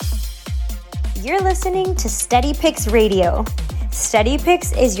You're listening to Steady Picks Radio. Steady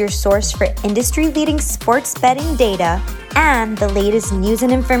Picks is your source for industry-leading sports betting data and the latest news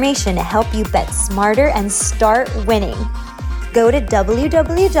and information to help you bet smarter and start winning. Go to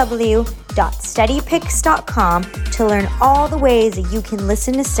www.steadypicks.com to learn all the ways that you can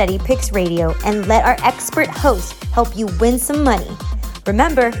listen to Steady Picks Radio and let our expert host help you win some money.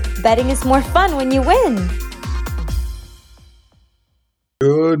 Remember, betting is more fun when you win.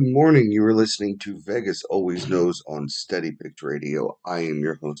 Good morning. You are listening to Vegas Always Knows on Steady Picks Radio. I am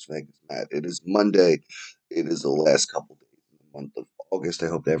your host, Vegas Matt. It is Monday. It is the last couple days of the month of August. I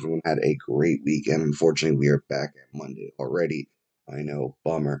hope everyone had a great weekend. Unfortunately, we are back at Monday already. I know,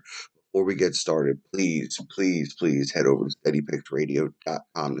 bummer. Before we get started, please head over to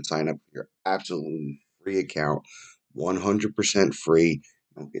steadypicksradio.com to sign up for your absolutely free account. 100% free.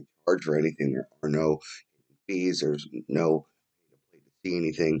 You don't get charged for anything. There are no fees. There's no see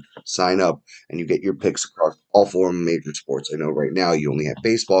anything. Sign up and you get your picks across all four major sports. I know right now you only have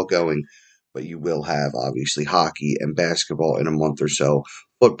baseball going, but you will have obviously hockey and basketball in a month or so,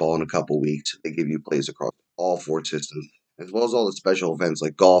 football in a couple weeks. They give you plays across all four systems, as well as all the special events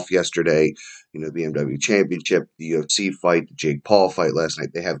like golf yesterday, the BMW Championship, the UFC fight, the Jake Paul fight last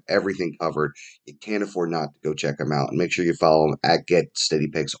night. They have everything covered. You can't afford not to go check them out. And make sure you follow them at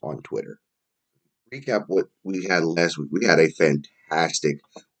GetSteadyPicks on Twitter. Recap what we had last week. We had a fantastic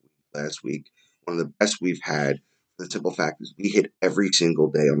week last week. One of the best we've had. The simple fact is we hit every single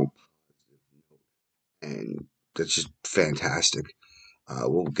day on a positive note. And that's just fantastic.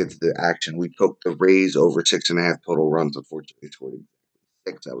 We'll get to the action. We took the Rays over 6.5 total runs. Unfortunately, they scored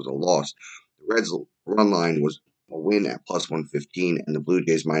 6. That was a loss. The Reds' run line was a win at plus 115, and the Blue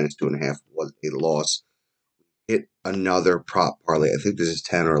Jays minus 2.5 was a loss. Hit another prop parlay. I think this is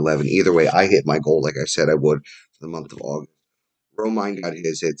 10 or 11. Either way, I hit my goal like I said I would for the month of August. Romine got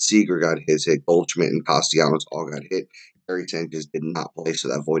his hit. Seager got his hit. Goldschmidt and Castellanos all got hit. Gary Sanchez did not play, so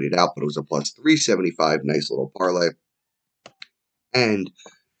that voided out, but it was a plus 375. Nice little parlay. And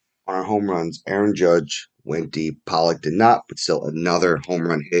on our home runs, Aaron Judge went deep. Pollock did not, but still another home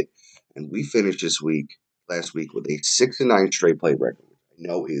run hit. And we finished last week, with a 6-9 straight play record, which I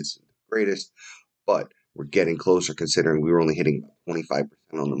know is the greatest, but we're getting closer considering we were only hitting 25%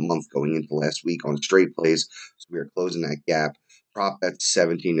 on the month going into last week on straight plays. So we are closing that gap. Prop bets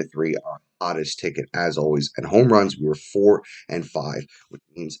 17-3, our hottest ticket as always. And home runs, we were 4-5, which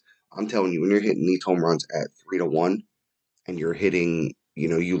means I'm telling you, when you're hitting these home runs at 3-1 and you're hitting,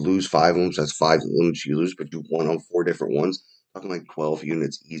 you lose 5 of them, so that's 5 limits you lose, but you won on 4 different ones. Talking like 12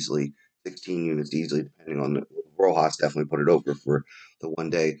 units easily, 16 units easily, depending on the Rojas definitely put it over for the one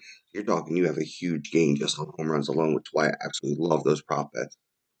day. You're talking you have a huge gain just on home runs alone, which is why I absolutely love those prop bets.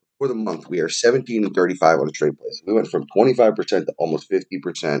 For the month, we are 17-35 on straight plays. We went from 25% to almost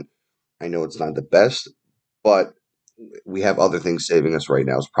 50%. I know it's not the best, but we have other things saving us right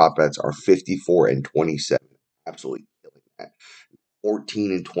now. As prop bets are 54-27. Absolutely killing that.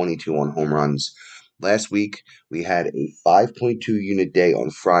 14-22 on home runs. Last week, we had a 5.2 unit day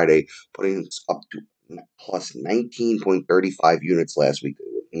on Friday, putting us up to plus 19.35 units last week.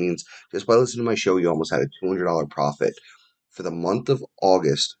 It means just by listening to my show, you almost had a $200 profit. For the month of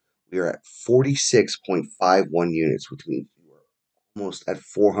August, we are at 46.51 units, which means you are almost at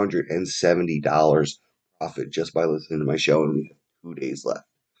 $470 profit just by listening to my show, and we have 2 days left.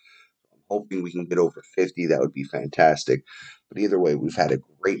 I'm hoping we can get over 50. That would be fantastic. But either way, we've had a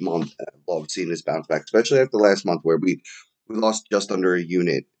great month. I love seeing this bounce back, especially after last month where we lost just under a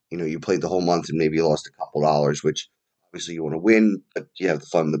unit. You played the whole month and maybe you lost a couple dollars, which obviously you want to win, but you have the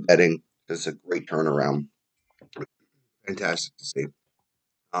fun of the betting. It's a great turnaround. Fantastic to see.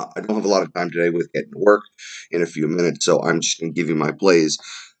 I don't have a lot of time today with getting to work in a few minutes, so I'm just going to give you my plays.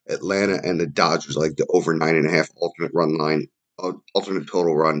 Atlanta and the Dodgers, like the over 9.5 alternate run line, alternate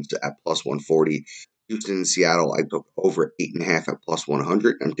total runs at plus 140. Houston and Seattle, I took over 8.5 at plus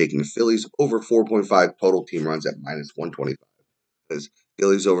 100. I'm taking the Phillies over 4.5 total team runs at minus 125. Because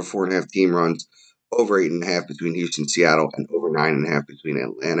Phillies over 4.5 team runs, over 8.5 between Houston and Seattle, and over 9.5 between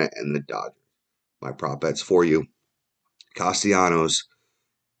Atlanta and the Dodgers. My prop bets for you. Castellanos,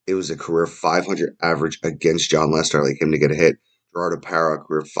 it was a career 500 average against John Lester. I like him to get a hit. Gerardo Parra,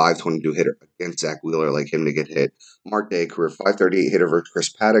 career 522 hitter against Zach Wheeler. I like him to get hit. Mark Day, career 538 hitter versus Chris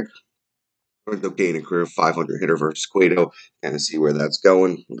Paddock. Lorenzo Cain, a career 500 hitter versus Cueto. Kind of see where that's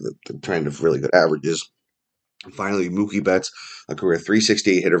going. The trend of really good averages. And finally, Mookie Betts, a career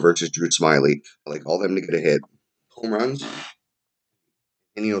 368 hitter versus Drew Smyly. I like all them to get a hit. Home runs.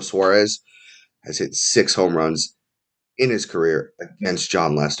 Eugenio Suarez has hit 6 home runs in his career against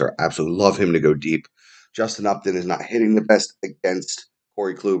John Lester. Absolutely love him to go deep. Justin Upton is not hitting the best against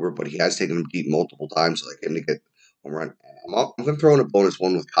Corey Kluber, but he has taken him deep multiple times, so I like him to get home run. I'm going to throw in a bonus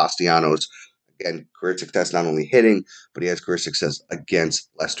one with Castellanos. Again, career success not only hitting, but he has career success against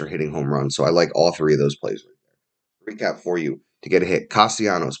Lester hitting home runs. So I like all three of those plays right there. Recap for you. To get a hit,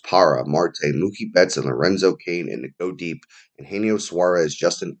 Castellanos, Parra, Marte, Mookie Betts, and Lorenzo Cain, and to go deep, and Eugenio Suarez,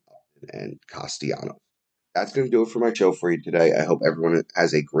 Justin Upton, and Castellanos. That's going to do it for my show for you today. I hope everyone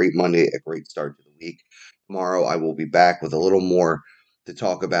has a great Monday, a great start to the week. Tomorrow, I will be back with a little more to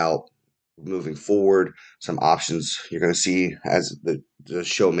talk about moving forward, some options you're going to see as the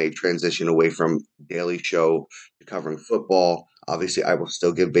show may transition away from daily show to covering football. Obviously, I will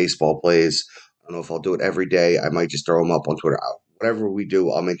still give baseball plays. I don't know if I'll do it every day. I might just throw them up on Twitter. Whatever we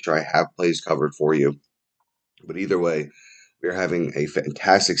do, I'll make sure I have plays covered for you. But either way, we're having a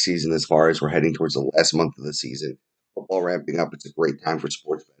fantastic season as far as we're heading towards the last month of the season. Football ramping up. It's a great time for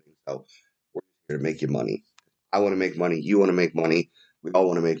sports betting. So we're here to make you money. I want to make money. You want to make money. We all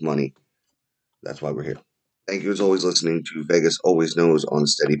want to make money. That's why we're here. Thank you as always listening to Vegas Always Knows on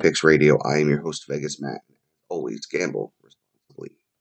Steady Picks Radio. I am your host, Vegas Matt. Always gamble